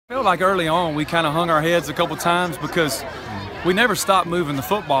I feel like early on we kind of hung our heads a couple times because we never stopped moving the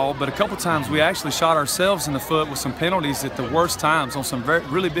football, but a couple times we actually shot ourselves in the foot with some penalties at the worst times on some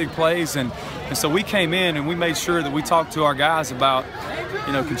really big plays, and so we came in and we made sure that we talked to our guys about,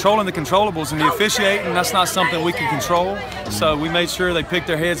 you know, controlling the controllables, and the officiating, that's not something we can control. So we made sure they picked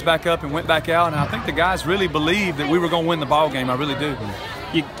their heads back up and went back out, and I think the guys really believed that we were going to win the ball game. I really do.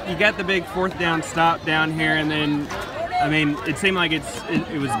 You got the big 4th down stop down here, and then, I mean, it seemed like it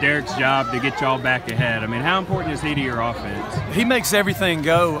was Derek's job to get y'all back ahead. I mean, how important is he to your offense? He makes everything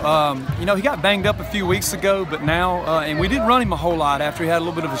go. You know, he got banged up a few weeks ago, but now, and we didn't run him a whole lot after he had a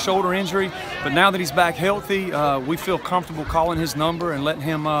little bit of a shoulder injury. But now that he's back healthy, we feel comfortable calling his number and letting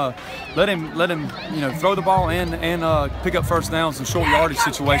him, let him, you know, throw the ball and pick up first downs in short yardage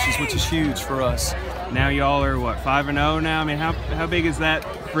situations, which is huge for us. Now y'all are what, 5-0 now? I mean, how big is that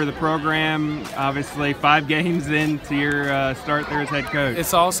for the program? Obviously, 5 games into your start there as head coach.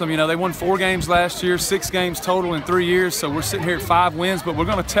 It's awesome. You know, they won 4 games last year, 6 games total in 3 years. So we're sitting here at 5 wins, but we're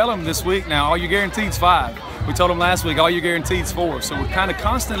going to tell them this week now, all you guaranteed's 5. We told them last week, all you guaranteed's 4. So we kind of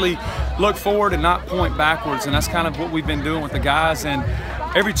constantly look forward and not point backwards, and that's kind of what we've been doing with the guys. And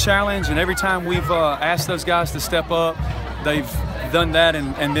every challenge and every time we've asked those guys to step up, they've done that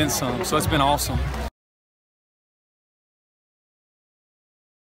and then some. So it's been awesome.